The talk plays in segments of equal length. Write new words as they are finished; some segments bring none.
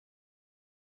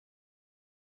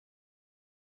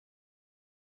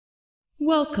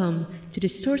Welcome to the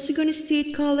Sorsogon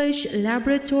State College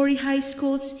Laboratory High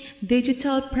School's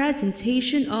digital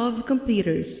presentation of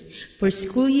computers for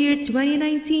school year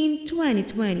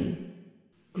 2019-2020.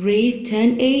 Grade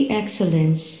 10A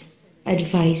Excellence.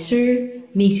 Advisor,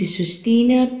 Mrs.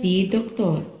 Justina P.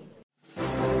 Doctor.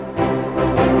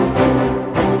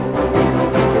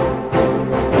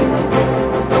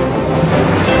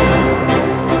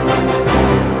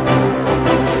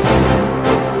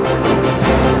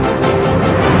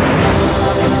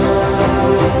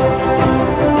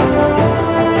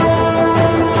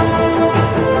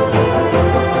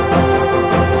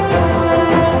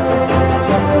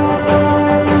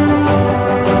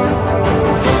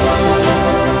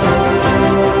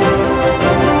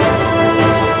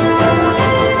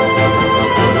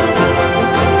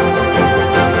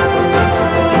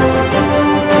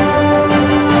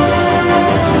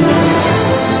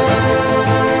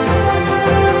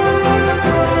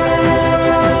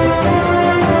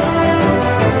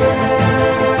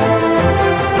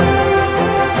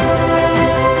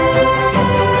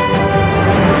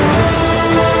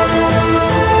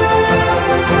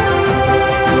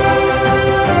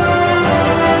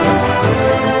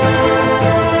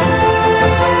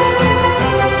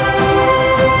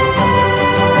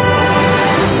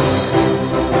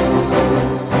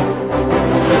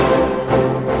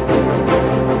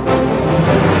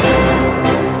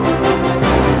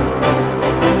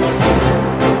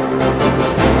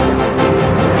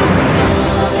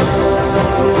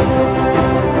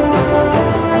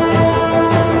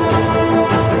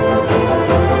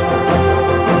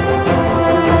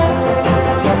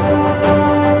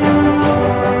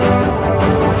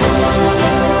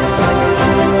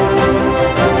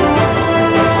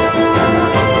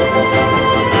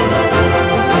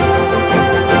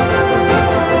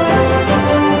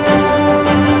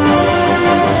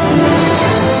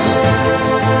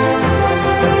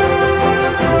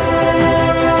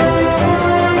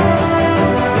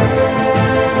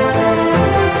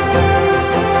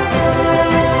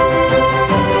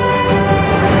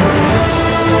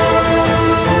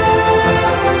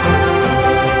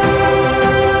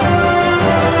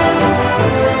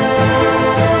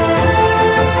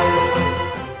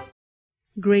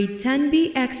 Grade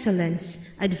 10B Excellence.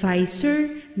 Advisor,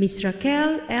 Ms.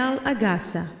 Raquel L.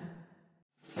 Agasa.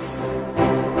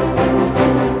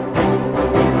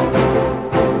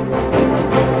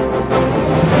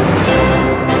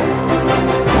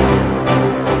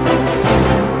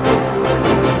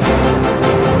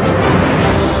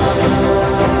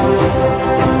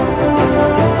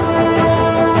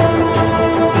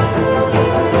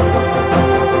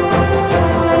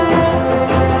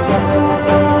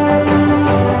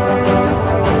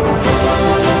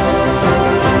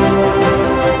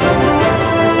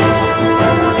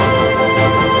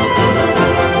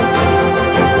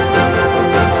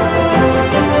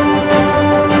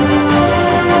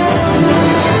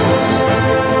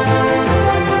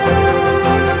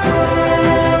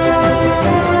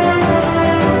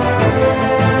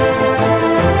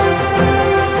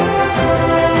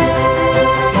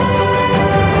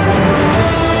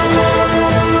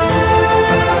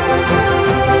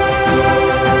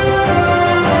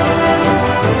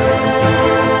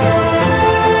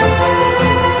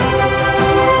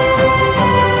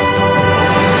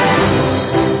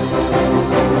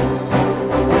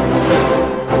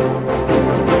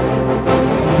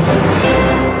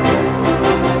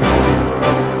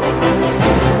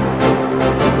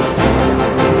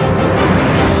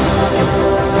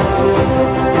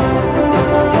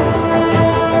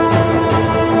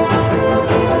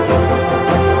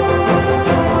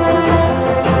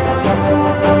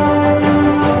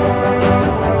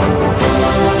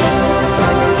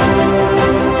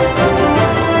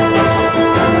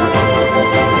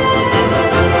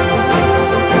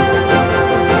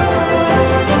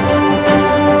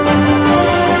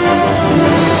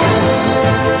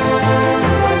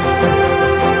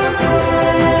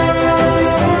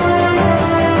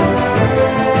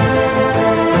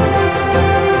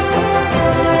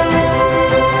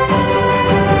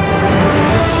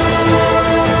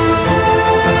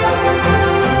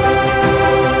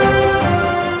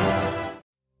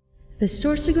 The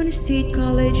Sorsogon State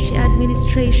College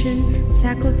administration,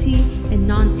 faculty, and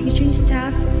non-teaching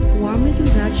staff warmly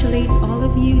congratulate all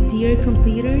of you, dear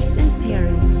completers and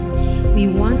parents. We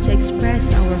want to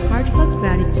express our heartfelt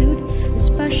gratitude,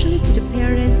 especially to the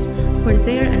parents for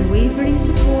their unwavering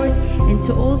support, and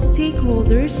to all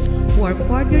stakeholders who are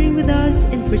partnering with us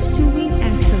in pursuing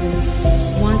excellence.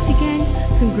 Once again,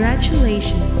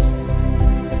 congratulations.